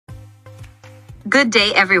Good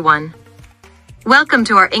day, everyone. Welcome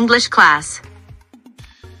to our English class.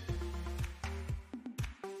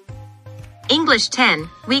 English 10,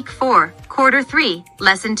 Week 4, Quarter 3,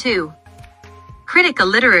 Lesson 2. Critical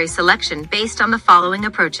literary selection based on the following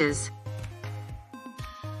approaches.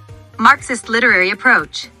 Marxist literary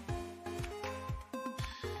approach.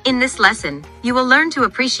 In this lesson, you will learn to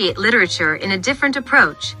appreciate literature in a different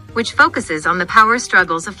approach, which focuses on the power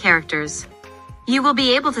struggles of characters. You will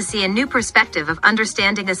be able to see a new perspective of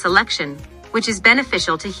understanding a selection, which is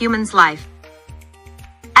beneficial to humans' life.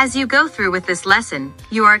 As you go through with this lesson,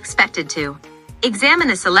 you are expected to examine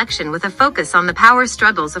a selection with a focus on the power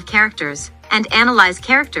struggles of characters, and analyze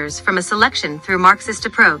characters from a selection through Marxist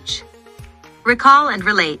approach. Recall and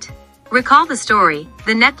relate. Recall the story,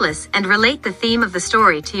 the necklace, and relate the theme of the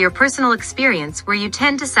story to your personal experience where you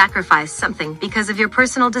tend to sacrifice something because of your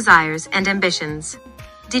personal desires and ambitions.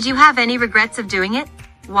 Did you have any regrets of doing it?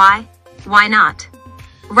 Why? Why not?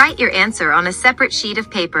 Write your answer on a separate sheet of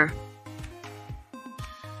paper.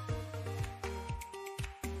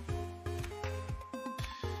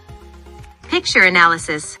 Picture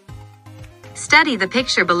analysis. Study the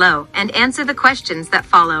picture below and answer the questions that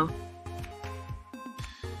follow.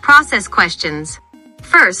 Process questions.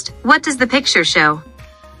 First, what does the picture show?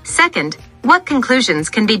 Second, what conclusions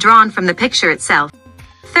can be drawn from the picture itself?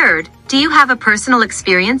 Third, do you have a personal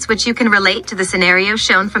experience which you can relate to the scenario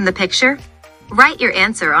shown from the picture? Write your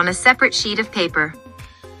answer on a separate sheet of paper.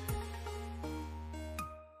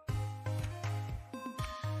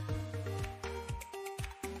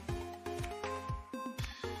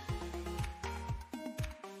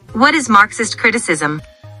 What is Marxist criticism?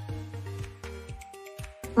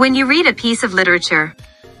 When you read a piece of literature,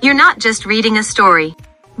 you're not just reading a story,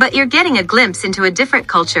 but you're getting a glimpse into a different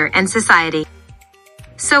culture and society.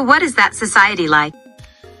 So what is that society like?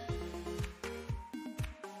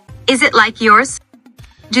 Is it like yours?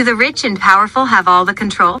 Do the rich and powerful have all the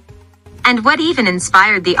control? And what even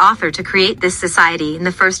inspired the author to create this society in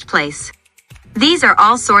the first place? These are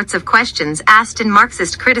all sorts of questions asked in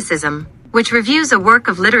Marxist criticism, which reviews a work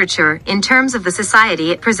of literature in terms of the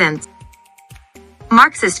society it presents.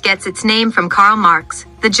 Marxist gets its name from Karl Marx,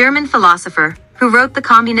 the German philosopher, who wrote the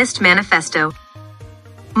Communist Manifesto.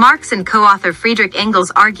 Marx and co-author Friedrich Engels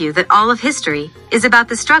argue that all of history is about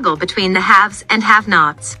the struggle between the haves and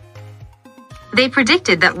have-nots. They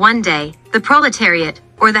predicted that one day, the proletariat,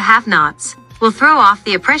 or the have-nots, will throw off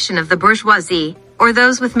the oppression of the bourgeoisie, or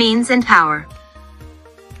those with means and power.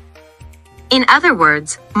 In other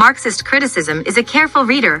words, Marxist criticism is a careful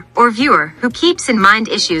reader or viewer who keeps in mind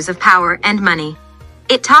issues of power and money.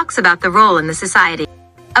 It talks about the role in the society.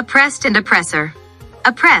 Oppressed and oppressor.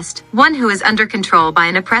 Oppressed, one who is under control by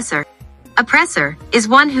an oppressor. Oppressor is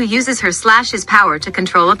one who uses her/his power to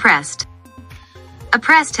control oppressed.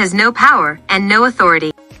 Oppressed has no power and no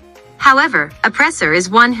authority. However, oppressor is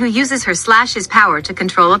one who uses her/his power to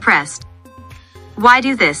control oppressed. Why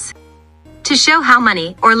do this? To show how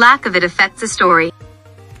money or lack of it affects a story.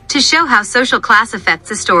 To show how social class affects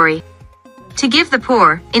a story. To give the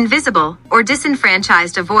poor, invisible, or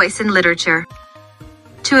disenfranchised a voice in literature.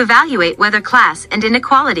 To evaluate whether class and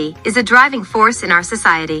inequality is a driving force in our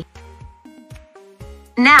society.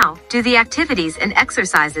 Now, do the activities and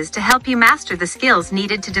exercises to help you master the skills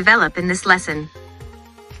needed to develop in this lesson.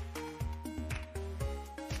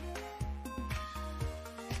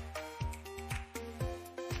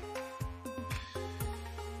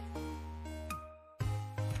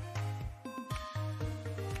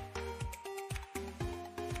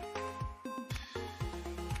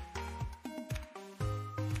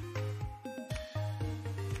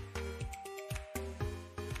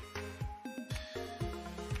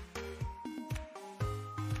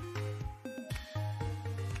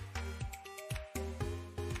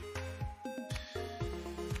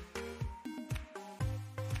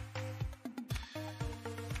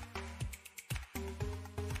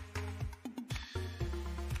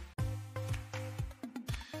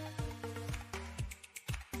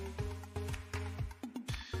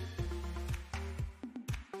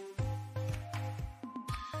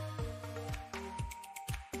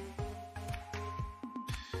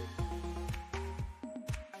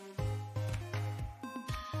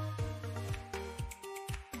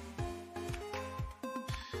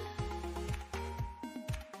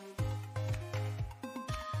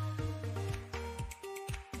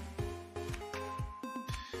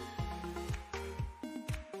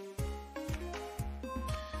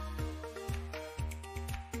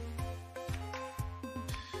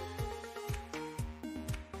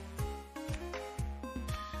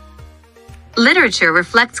 Literature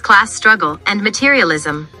reflects class struggle and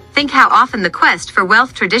materialism, Think how often the quest for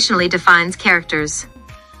wealth traditionally defines characters.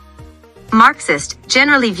 Marxists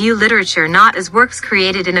generally view literature not as works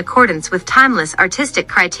created in accordance with timeless artistic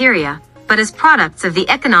criteria, but as products of the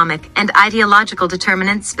economic and ideological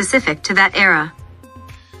determinants specific to that era.